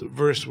with this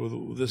verse,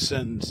 with this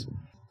sentence.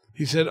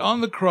 He said,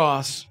 on the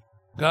cross,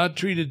 God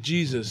treated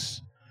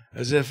Jesus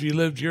as if he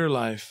lived your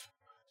life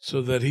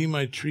so that he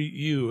might treat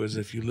you as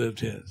if you lived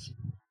his.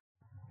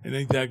 And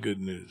ain't that good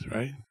news,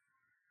 right?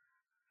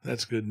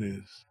 That's good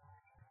news.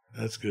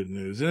 That's good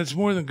news. And it's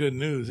more than good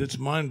news. It's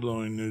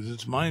mind-blowing news.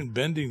 It's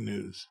mind-bending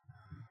news.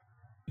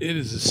 It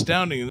is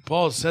astounding. And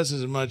Paul says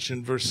as much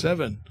in verse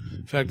 7.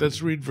 In fact,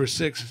 let's read verse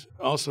 6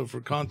 also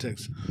for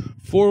context.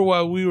 For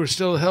while we were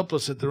still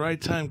helpless at the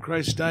right time,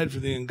 Christ died for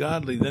the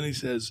ungodly. Then he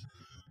says,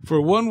 for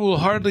one will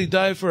hardly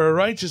die for a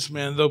righteous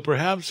man, though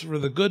perhaps for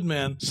the good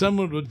man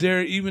someone would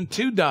dare even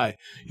to die.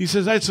 He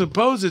says, I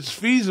suppose it's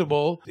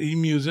feasible, he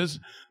muses,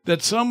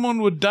 that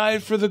someone would die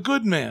for the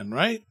good man,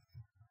 right?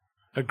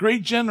 A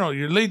great general,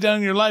 you lay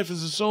down your life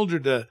as a soldier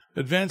to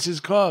advance his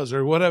cause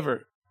or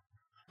whatever.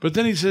 But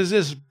then he says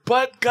this,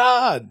 but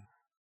God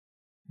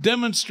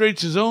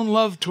demonstrates his own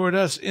love toward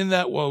us in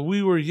that while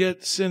we were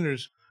yet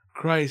sinners,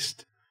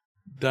 Christ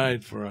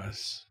died for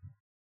us.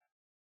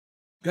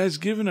 Guys,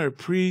 given our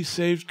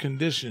pre-saved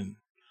condition,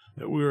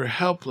 that we were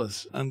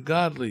helpless,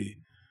 ungodly,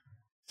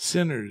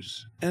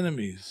 sinners,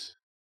 enemies,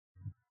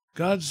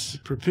 God's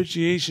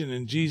propitiation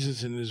in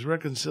Jesus and his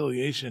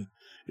reconciliation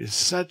is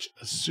such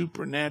a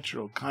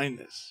supernatural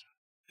kindness,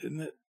 isn't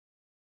it?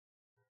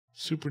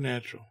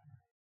 Supernatural.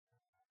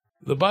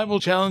 The Bible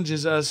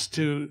challenges us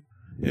to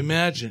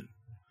imagine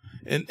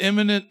an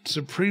imminent,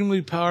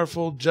 supremely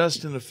powerful,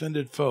 just and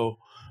offended foe,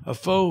 a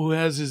foe who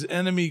has his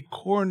enemy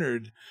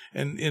cornered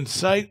and in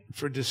sight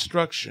for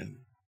destruction,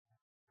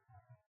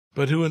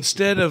 but who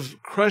instead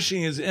of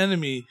crushing his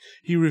enemy,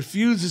 he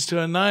refuses to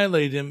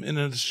annihilate him in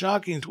a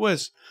shocking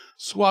twist,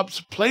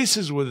 swaps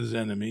places with his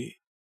enemy,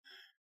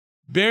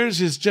 bears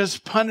his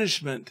just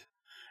punishment,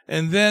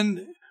 and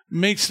then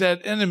makes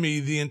that enemy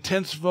the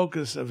intense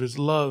focus of his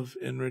love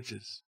and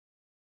riches.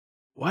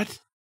 What?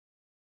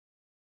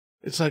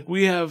 It's like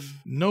we have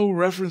no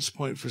reference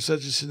point for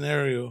such a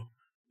scenario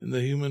in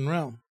the human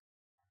realm.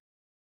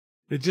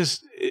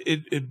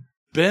 It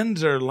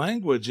bends our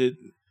language. It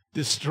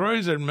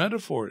destroys our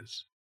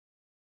metaphors.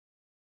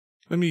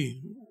 Let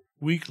me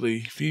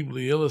weakly,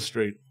 feebly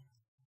illustrate.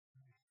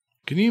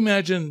 Can you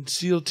imagine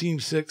SEAL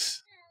Team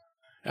 6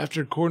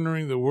 after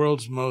cornering the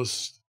world's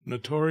most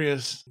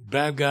notorious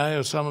bad guy,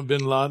 Osama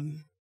bin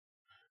Laden?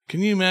 Can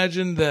you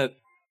imagine that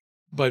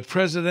by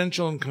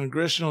presidential and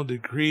congressional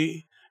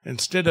decree,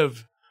 instead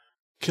of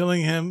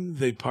killing him,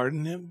 they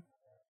pardon him?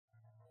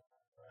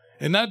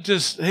 And not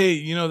just, hey,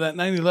 that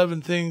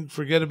 9/11 thing,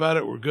 forget about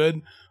it, we're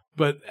good,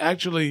 but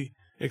actually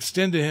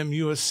extend to him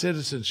U.S.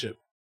 citizenship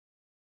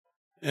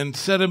and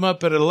set him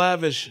up at a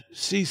lavish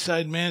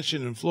seaside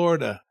mansion in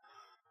Florida,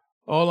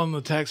 all on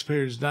the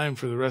taxpayer's dime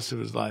for the rest of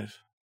his life.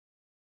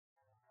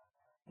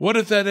 What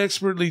if that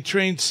expertly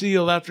trained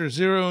SEAL, after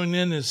zeroing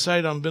in his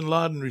sight on bin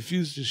Laden,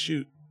 refused to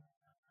shoot?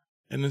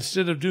 And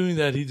instead of doing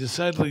that, he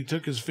decidedly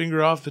took his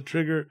finger off the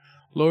trigger,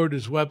 lowered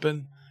his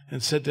weapon,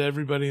 and said to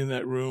everybody in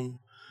that room,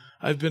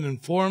 I've been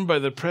informed by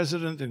the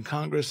President and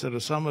Congress that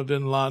Osama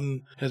bin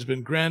Laden has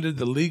been granted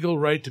the legal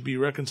right to be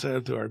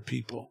reconciled to our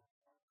people.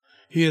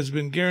 He has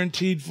been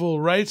guaranteed full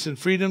rights and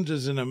freedoms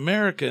as an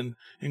American,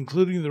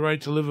 including the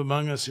right to live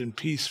among us in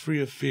peace,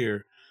 free of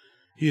fear.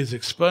 He is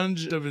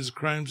expunged of his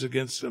crimes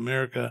against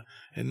America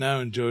and now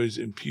enjoys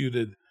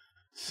imputed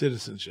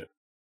citizenship.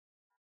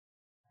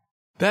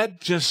 That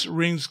just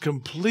rings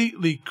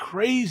completely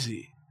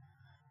crazy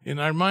in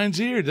our mind's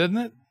ear, doesn't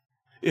it?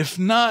 If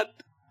not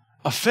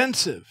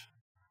offensive.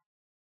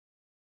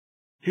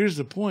 Here's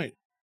the point.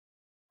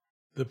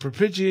 The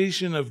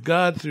propitiation of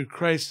God through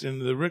Christ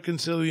and the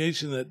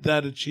reconciliation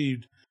that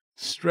achieved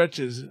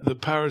stretches the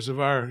powers of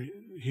our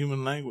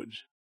human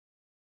language.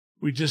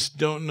 We just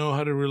don't know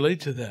how to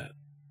relate to that.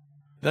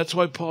 That's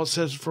why Paul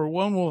says, for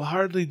one will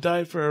hardly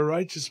die for a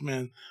righteous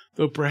man,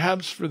 though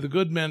perhaps for the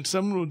good man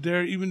someone will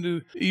dare even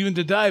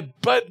to die.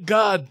 But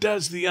God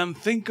does the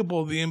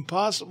unthinkable, the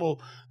impossible,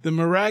 the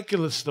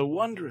miraculous, the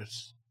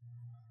wondrous.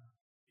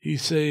 He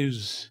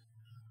saves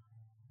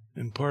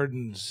and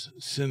pardons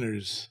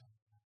sinners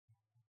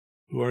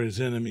who are his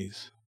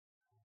enemies.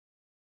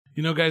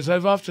 Guys,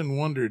 I've often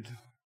wondered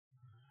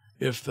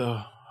if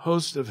the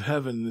host of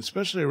heaven,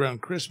 especially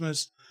around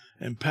Christmas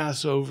and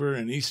Passover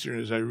and Easter,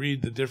 as I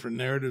read the different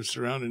narratives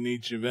surrounding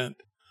each event,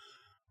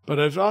 but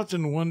I've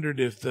often wondered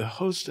if the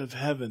host of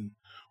heaven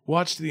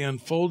watched the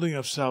unfolding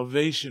of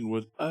salvation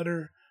with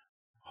utter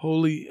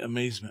holy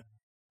amazement.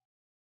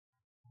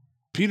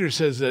 Peter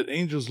says that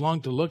angels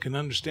long to look and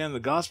understand the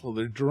gospel.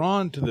 They're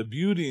drawn to the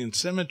beauty and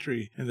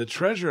symmetry and the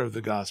treasure of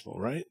the gospel,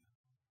 right?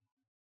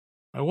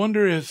 I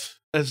wonder if,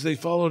 as they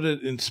followed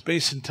it in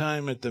space and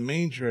time at the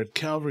manger, at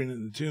Calvary, and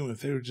in the tomb,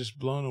 if they were just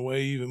blown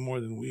away even more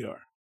than we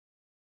are.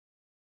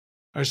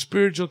 Our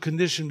spiritual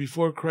condition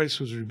before Christ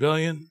was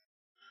rebellion.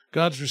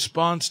 God's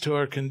response to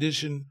our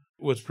condition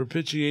was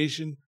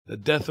propitiation, the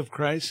death of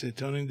Christ, the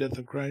atoning death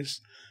of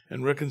Christ,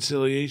 and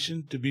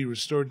reconciliation, to be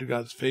restored to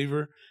God's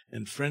favor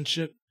and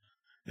friendship.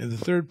 And the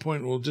third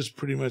point, we'll just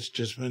pretty much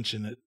just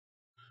mention it.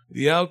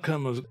 The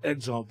outcome of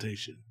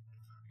exaltation.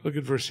 Look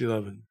at verse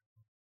 11.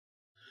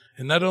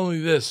 And not only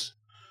this,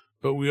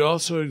 but we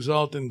also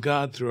exalt in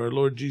God through our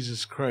Lord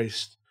Jesus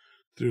Christ,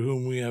 through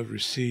whom we have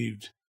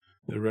received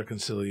the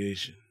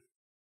reconciliation.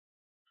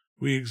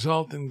 We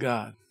exalt in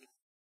God.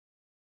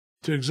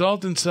 To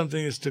exalt in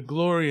something is to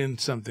glory in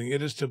something.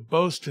 It is to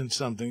boast in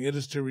something. It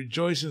is to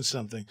rejoice in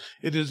something.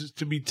 It is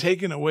to be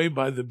taken away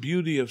by the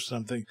beauty of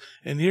something.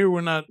 And here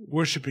we're not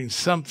worshiping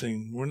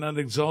something. We're not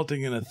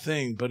exalting in a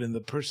thing, but in the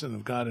person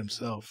of God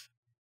himself.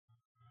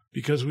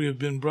 Because we have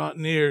been brought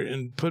near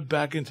and put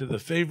back into the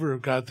favor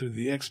of God through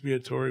the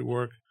expiatory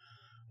work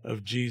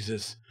of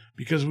Jesus.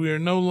 Because we are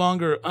no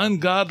longer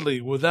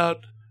ungodly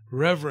without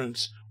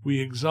reverence,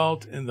 we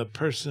exalt in the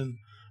person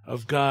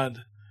of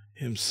God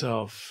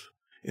himself,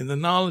 in the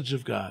knowledge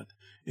of God,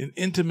 in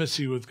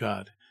intimacy with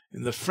God,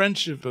 in the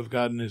friendship of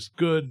God and his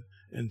good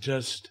and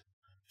just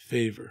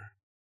favor.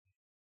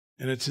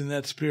 And it's in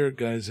that spirit,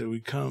 guys, that we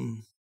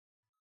come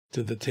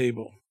to the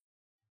table,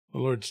 the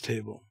Lord's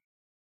table.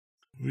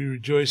 We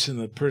rejoice in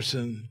the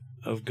person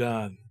of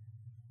God.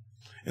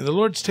 And the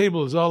Lord's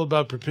table is all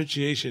about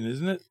propitiation,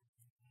 isn't it?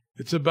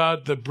 It's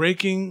about the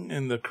breaking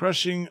and the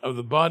crushing of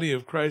the body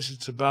of Christ.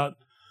 It's about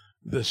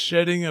the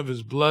shedding of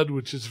his blood,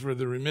 which is for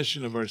the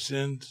remission of our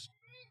sins.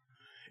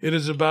 It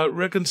is about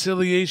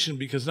reconciliation,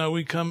 because now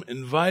we come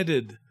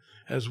invited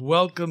as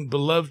welcome,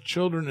 beloved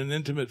children and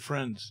intimate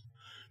friends,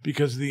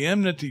 because the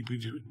enmity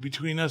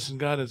between us and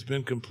God has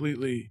been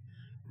completely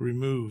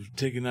removed,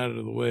 taken out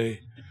of the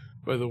way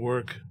by the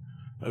work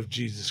of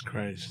Jesus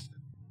Christ.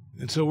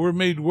 And so we're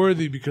made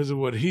worthy because of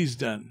what he's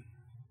done.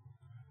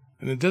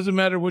 And it doesn't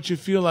matter what you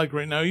feel like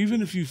right now,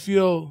 even if you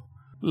feel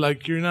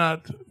like you're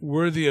not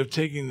worthy of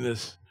taking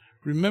this,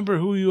 remember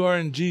who you are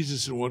in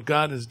Jesus and what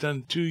God has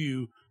done to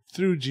you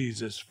through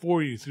Jesus,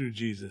 for you through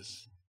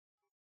Jesus.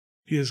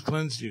 He has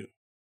cleansed you.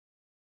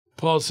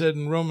 Paul said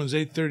in Romans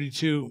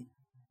 8:32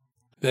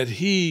 that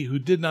he who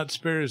did not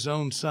spare his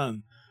own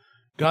son,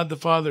 God the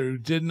Father, who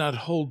did not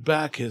hold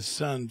back his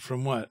son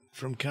from what?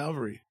 From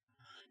Calvary.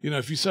 You know,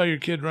 if you saw your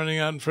kid running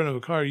out in front of a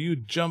car,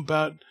 you'd jump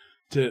out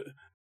to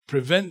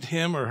prevent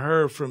him or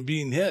her from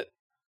being hit.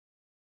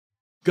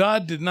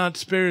 God did not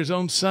spare his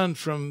own son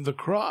from the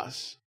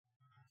cross,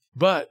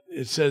 but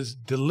it says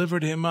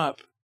delivered him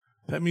up.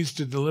 That means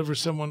to deliver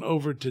someone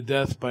over to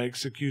death by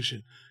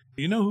execution.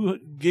 You know who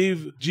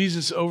gave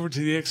Jesus over to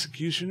the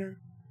executioner?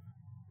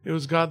 It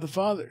was God the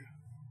Father.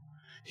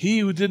 He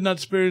who did not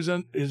spare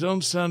his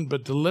own son,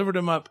 but delivered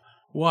him up.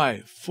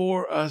 Why?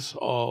 For us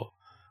all.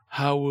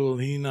 How will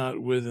he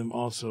not with him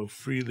also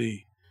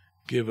freely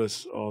give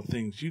us all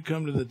things? You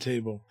come to the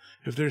table.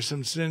 If there's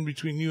some sin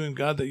between you and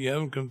God that you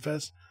haven't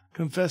confessed,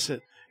 confess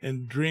it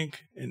and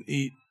drink and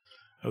eat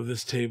of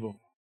this table.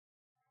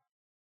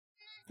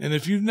 And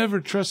if you've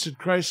never trusted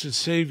Christ as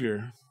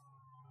Savior,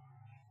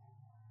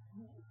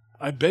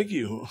 I beg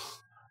you,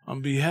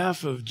 on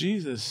behalf of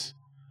Jesus,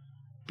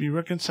 be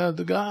reconciled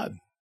to God.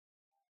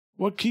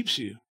 What keeps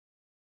you?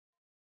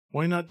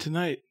 Why not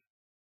tonight?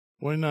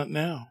 Why not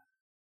now?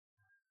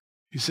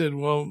 He said,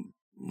 well,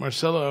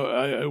 Marcelo,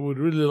 I would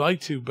really like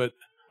to, but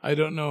I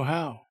don't know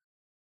how.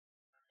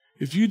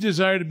 If you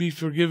desire to be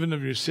forgiven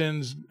of your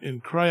sins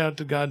and cry out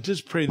to God,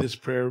 just pray this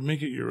prayer.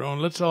 Make it your own.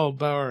 Let's all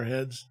bow our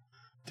heads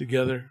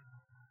together.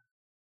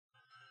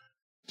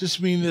 Just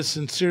mean this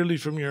sincerely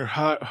from your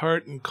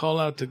heart and call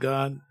out to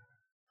God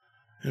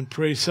and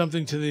pray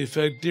something to the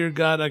effect, Dear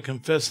God, I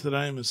confess that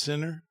I am a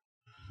sinner,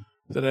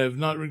 that I have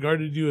not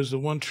regarded you as the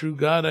one true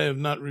God. I have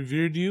not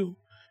revered you.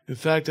 In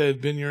fact, I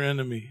have been your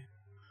enemy.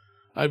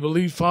 I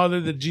believe, Father,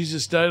 that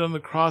Jesus died on the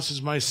cross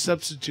as my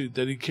substitute,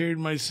 that he carried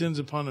my sins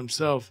upon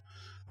himself,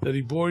 that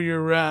he bore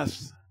your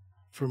wrath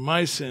for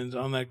my sins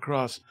on that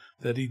cross,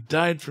 that he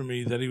died for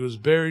me, that he was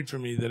buried for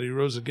me, that he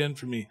rose again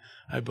for me.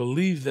 I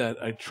believe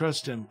that. I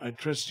trust him. I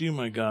trust you,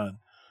 my God.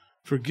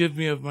 Forgive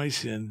me of my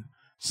sin.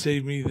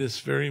 Save me this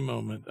very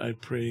moment, I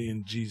pray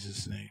in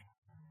Jesus' name.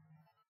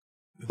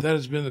 If that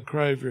has been the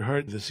cry of your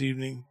heart this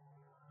evening,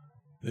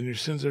 then your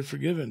sins are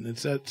forgiven.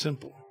 It's that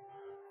simple.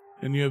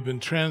 And you have been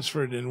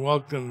transferred and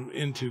welcomed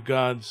into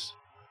God's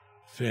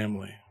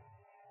family.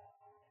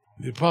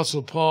 The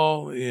Apostle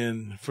Paul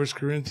in 1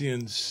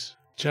 Corinthians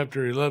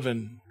chapter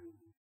 11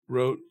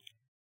 wrote,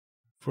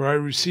 For I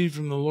received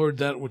from the Lord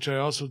that which I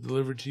also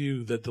delivered to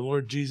you, that the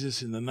Lord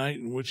Jesus, in the night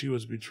in which he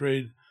was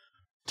betrayed,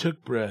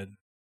 took bread,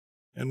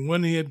 and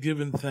when he had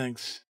given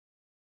thanks,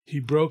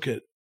 he broke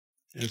it,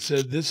 and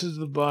said, This is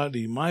the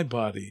body, my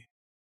body,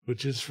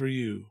 which is for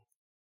you.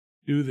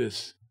 Do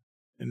this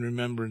in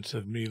remembrance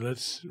of me.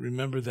 Let's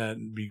remember that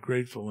and be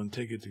grateful and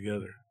take it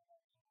together.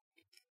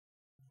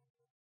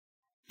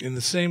 In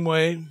the same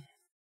way,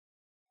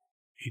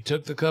 He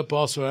took the cup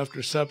also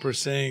after supper,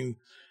 saying,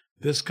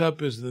 "This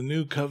cup is the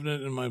new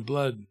covenant in my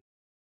blood.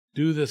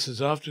 Do this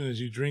as often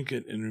as you drink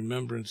it in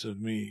remembrance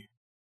of me."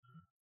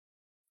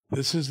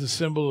 This is the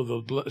symbol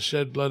of the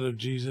shed blood of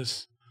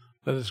Jesus.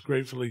 Let us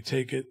gratefully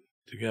take it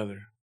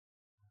together.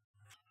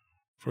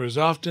 For as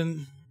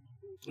often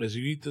as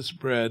you eat this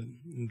bread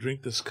and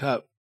drink this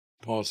cup,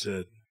 Paul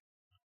said,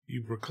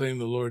 you proclaim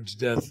the Lord's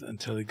death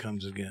until he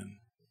comes again.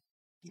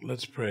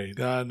 Let's pray.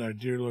 God, our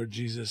dear Lord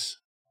Jesus,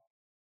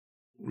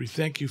 we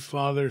thank you,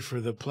 Father, for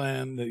the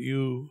plan that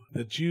you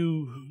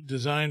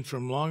designed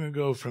from long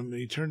ago, from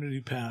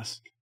eternity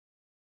past,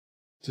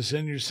 to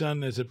send your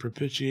Son as a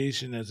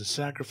propitiation, as a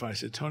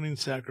sacrifice, atoning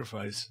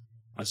sacrifice,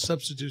 a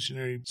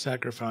substitutionary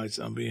sacrifice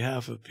on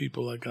behalf of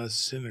people like us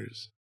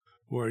sinners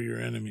who are your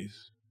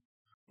enemies.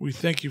 We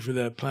thank you for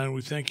that plan.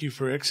 We thank you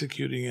for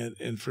executing it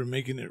and for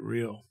making it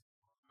real.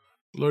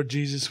 Lord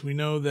Jesus, we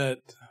know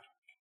that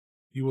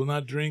you will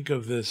not drink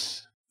of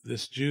this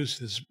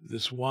juice,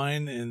 this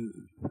wine,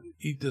 and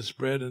eat this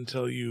bread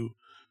until you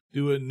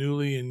do it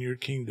newly in your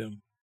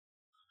kingdom.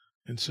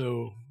 And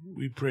so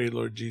we pray,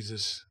 Lord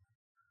Jesus,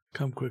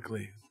 come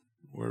quickly.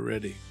 We're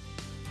ready.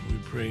 We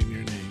pray in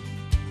your name.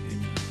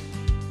 Amen.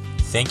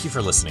 Thank you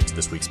for listening to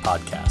this week's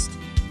podcast.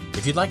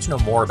 If you'd like to know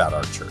more about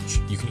our church,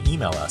 you can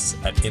email us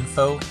at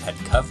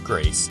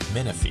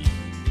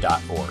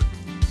info@covgracemenifee.org.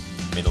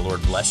 May the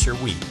Lord bless your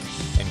week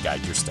and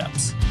guide your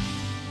steps.